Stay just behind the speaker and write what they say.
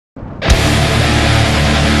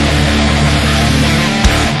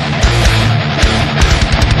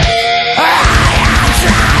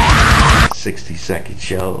60-second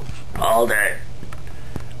show. Hold it.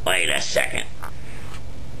 Wait a second.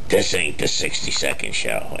 This ain't the 60-second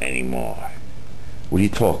show anymore. What are you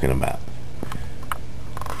talking about?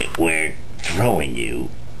 We're throwing you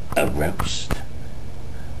a roast.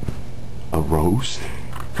 A roast?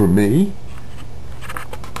 For me?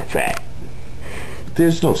 That's right.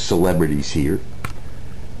 There's no celebrities here.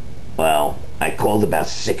 Well, I called about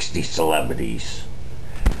 60 celebrities.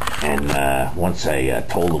 And once I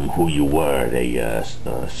told them who you were, they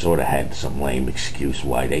sort of had some lame excuse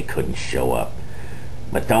why they couldn't show up.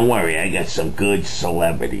 But don't worry, I got some good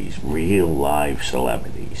celebrities, real live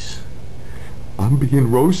celebrities. I'm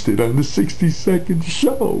being roasted on the 60-second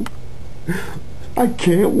show. I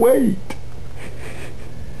can't wait.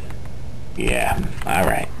 Yeah, all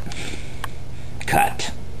right.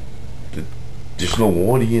 Cut. There's no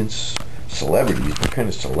audience. Celebrities? What kind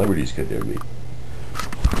of celebrities could there be?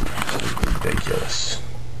 It's ridiculous.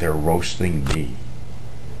 They're roasting me.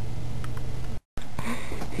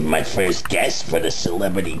 My first guest for the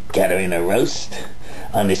Celebrity Caterino Roast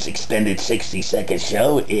on this extended 60-second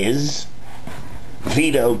show is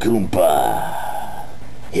Vito Goomba.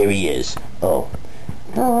 Here he is. Oh.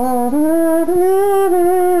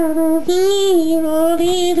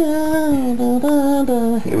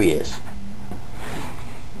 Here he is.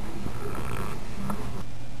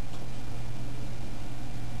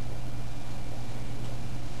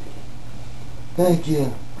 Thank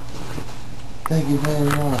you. Thank you very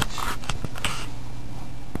much.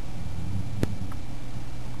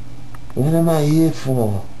 What am I here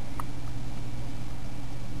for?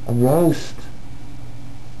 A roast?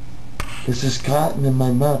 Because this cotton in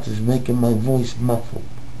my mouth is making my voice muffled.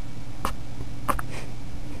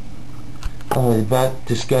 Oh, about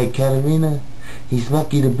this guy Caterino? He's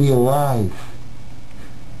lucky to be alive.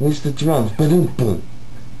 Where's the drums? Ba-dum-bum.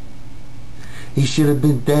 He should have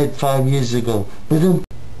been dead 5 years ago. Ba-dum.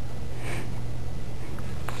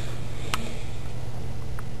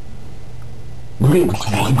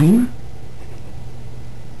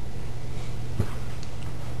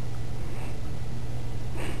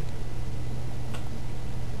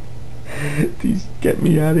 Please get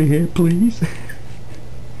me out of here, please.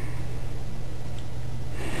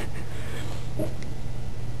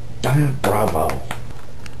 Bravo.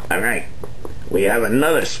 All right. We have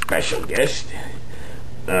another special guest.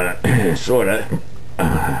 Sorta.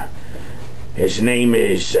 His name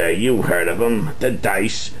is, you heard of him, the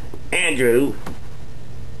Dice. Andrew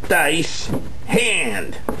Dice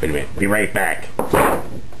Hand. Wait a minute. Be right back.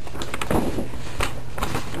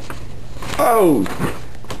 Oh!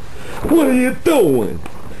 What are you doing?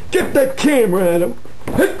 Get that camera at him.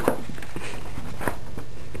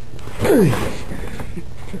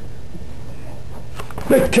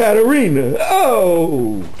 The Caterina.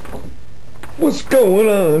 Oh! What's going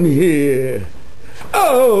on here?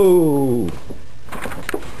 Oh!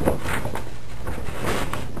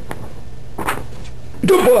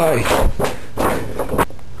 Goodbye!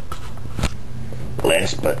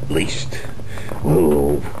 Last but least,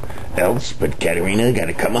 who else but Caterina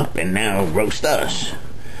gotta come up and now roast us?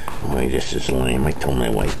 Boy, this is lame. I told my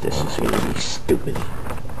wife this is gonna be stupid.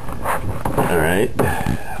 Alright,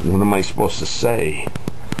 what am I supposed to say?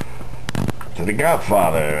 To the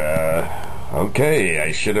Godfather, okay,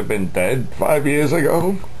 I should have been dead 5 years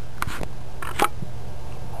ago.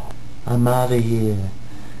 I'm out of here.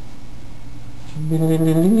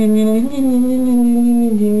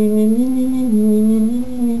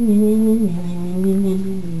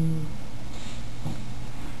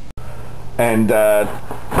 And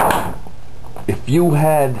if you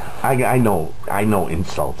had, I know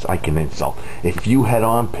insults, I can insult. If you had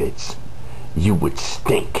armpits, you would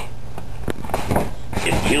stink.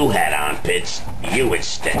 If you had armpits, you would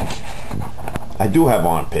stink. I do have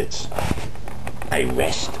armpits. I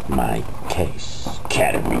rest my case,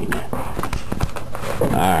 Caterina.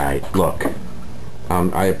 Alright, look.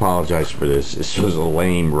 I apologize for this. This was a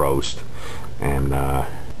lame roast. And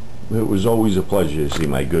it was always a pleasure to see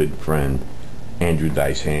my good friend Andrew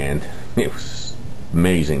Dice Hand. It was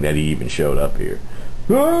amazing that he even showed up here.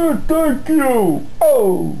 Oh, thank you!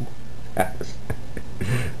 Oh!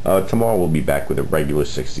 Tomorrow we'll be back with a regular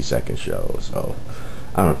 60-second show, so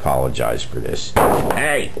I don't apologize for this.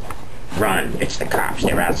 Hey! Run, it's the cops.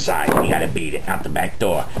 They're outside. We gotta beat it out the back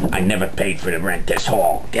door. I never paid for the rent this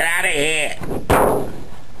hall. Get out of here!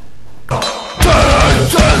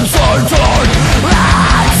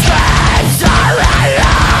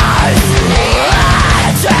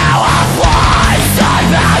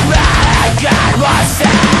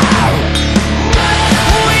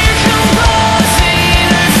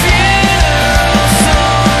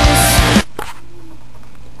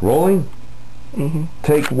 Rolling?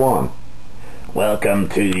 Take one. Welcome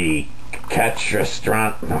to the Catch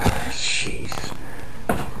Restaurant. Oh, jeez.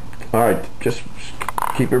 Alright, just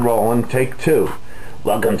keep it rolling. Take two.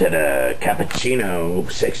 Welcome to the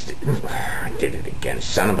Cappuccino 60. I did it again,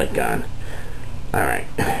 son of a gun. Alright.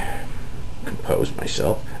 Compose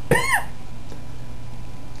myself.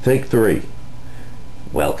 Take three.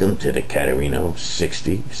 Welcome to the Caterino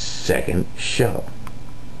 60-second show.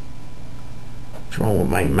 What's wrong with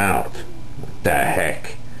my mouth? What the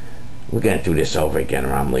heck? We're gonna do this over again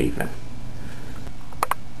or I'm leaving.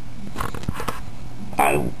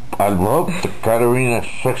 I love the Caterina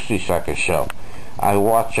 60-second show. I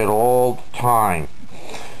watch it all the time.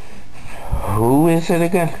 Who is it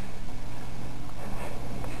again?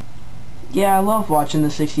 Yeah, I love watching the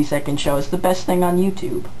 60-second show. It's the best thing on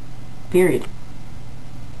YouTube. Period.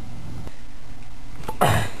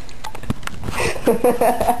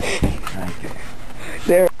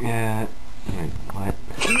 There. Yeah. Wait, what?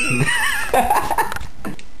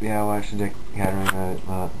 Yeah, I watched the Caterina.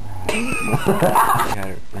 I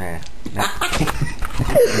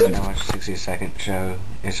watched the 60-second show.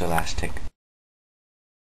 It's Elastic.